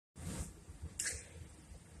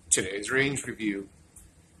today's range review.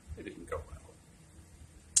 It didn't go well.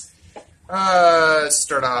 Let's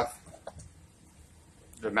start off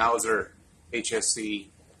the Mauser HSc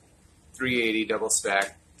 380 double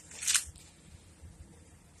stack.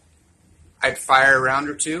 I'd fire a round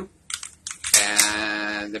or two,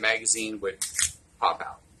 and the magazine would pop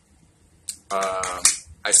out.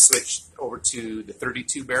 I switched over to the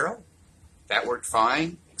 32 barrel. That worked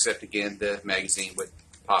fine, except again the magazine would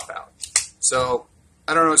pop out. So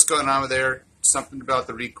I don't know what's going on with there. Something about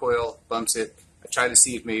the recoil bumps it. I tried to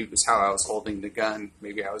see if maybe it was how I was holding the gun.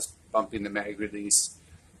 Maybe I was bumping the mag release.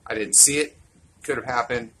 I didn't see it. Could have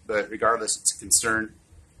happened, but regardless, it's a concern.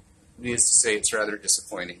 Needless to say, it's rather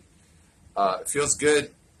disappointing. It feels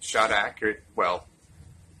good. Shot accurate. Well,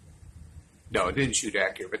 no, it didn't shoot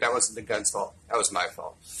accurate, but that wasn't the gun's fault. That was my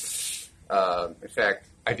fault. In fact,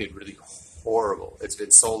 I did really horrible. It's been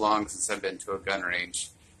so long since I've been to a gun range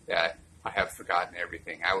that I have forgotten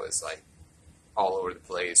everything. I was like all over the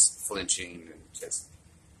place, flinching, and just,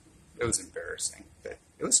 it was embarrassing. But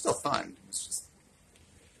it was still fun. It was just,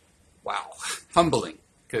 wow, humbling,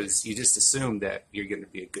 because you just assume that you're going to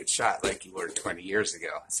be a good shot like you were 20 years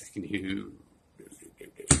ago. It's like,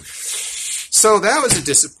 so that was a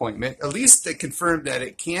disappointment. At least they confirmed that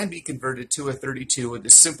it can be converted to a 32 with a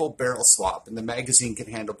simple barrel swap, and the magazine can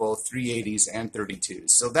handle both 380s and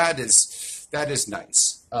 32s. So that is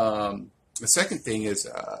nice. The second thing is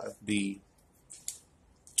the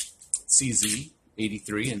CZ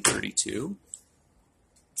 83 and 32.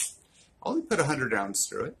 I only put 100 rounds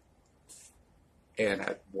through it and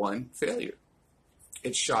had one failure.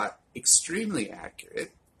 It shot extremely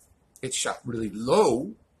accurate. It shot really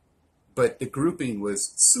low, but the grouping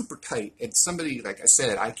was super tight. And somebody, like I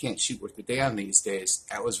said, I can't shoot worth a damn these days.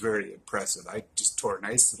 That was very impressive. I just tore a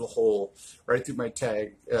nice little hole right through my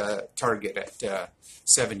target at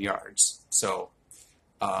 7 yards. So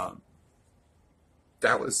that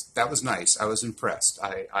was nice. I was impressed.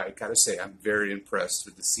 I gotta say, I'm very impressed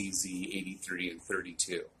with the CZ 83 and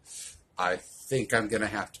 32. I think I'm gonna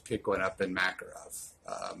have to pick one up in Makarov.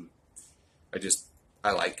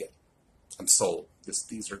 I like it. I'm sold.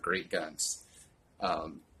 These are great guns.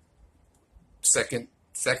 Second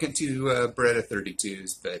to Beretta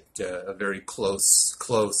 32s, but a very close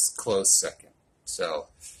second. So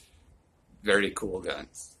very cool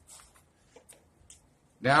guns.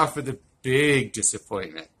 Now for the big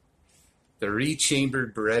disappointment. The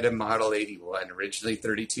rechambered Beretta Model 81, originally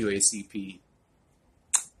 32 ACP,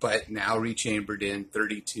 but now rechambered in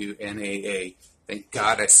 32 NAA. Thank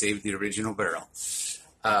God I saved the original barrel.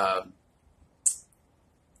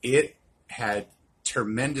 It had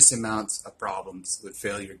tremendous amounts of problems with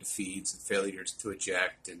failure to feeds and failures to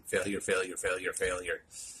eject and failure.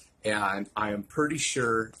 And I am pretty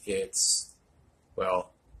sure it's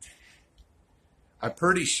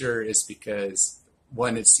because,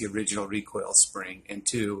 one, it's the original recoil spring, and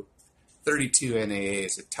two, 32 NAA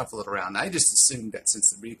is a tough little round. I just assumed that since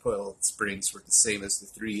the recoil springs were the same as the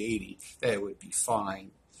 380, that it would be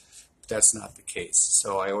fine. That's not the case.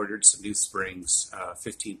 So I ordered some new springs,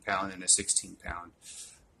 15 pound and a 16 pound,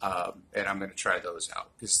 and I'm going to try those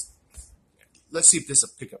out. Because let's see if this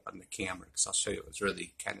will pick up on the camera, because I'll show you it was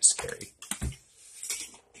really kind of scary.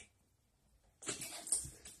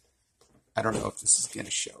 I don't know if this is going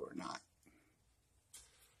to show or not.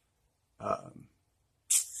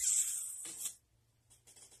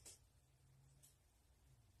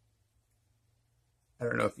 I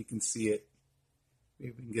don't know if you can see it.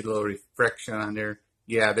 Maybe we can get a little reflection on there.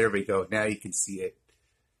 Yeah, there we go. Now you can see it.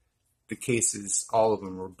 The cases, all of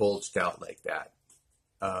them were bulged out like that.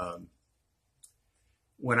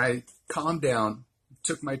 When I calmed down,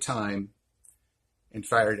 took my time, and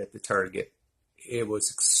fired at the target, it was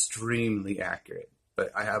extremely accurate.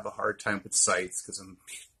 But I have a hard time with sights because I'm,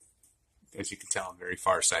 as you can tell, I'm very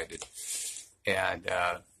farsighted. And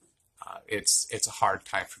it's a hard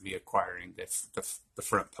time for me acquiring the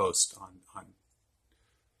front post on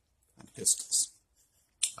pistols.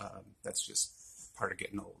 That's just part of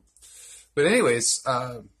getting old. But anyways,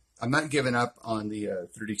 I'm not giving up on the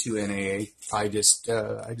 32 NAA. I just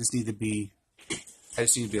need to be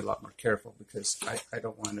a lot more careful, because I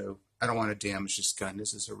don't want to damage this gun.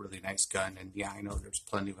 This is a really nice gun, and yeah, I know there's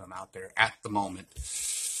plenty of them out there at the moment.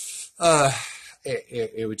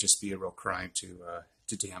 It would just be a real crime to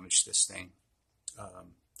damage this thing.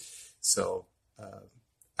 So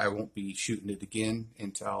I won't be shooting it again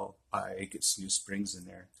until I get some new springs in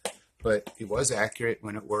there. But it was accurate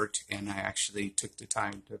when it worked, and I actually took the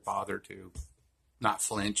time to bother to not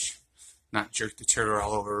flinch, not jerk the trigger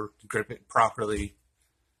all over, grip it properly.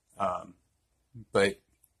 But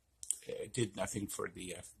It did nothing for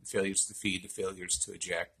the failures to feed, the failures to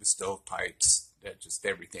eject, the stovepipes, just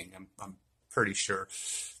everything. I'm pretty sure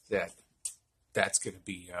that that's going to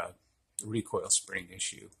be a recoil spring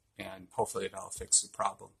issue, and hopefully it'll fix the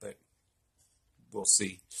problem, but we'll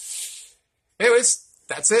see. Anyways,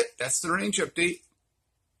 that's it. That's the range update.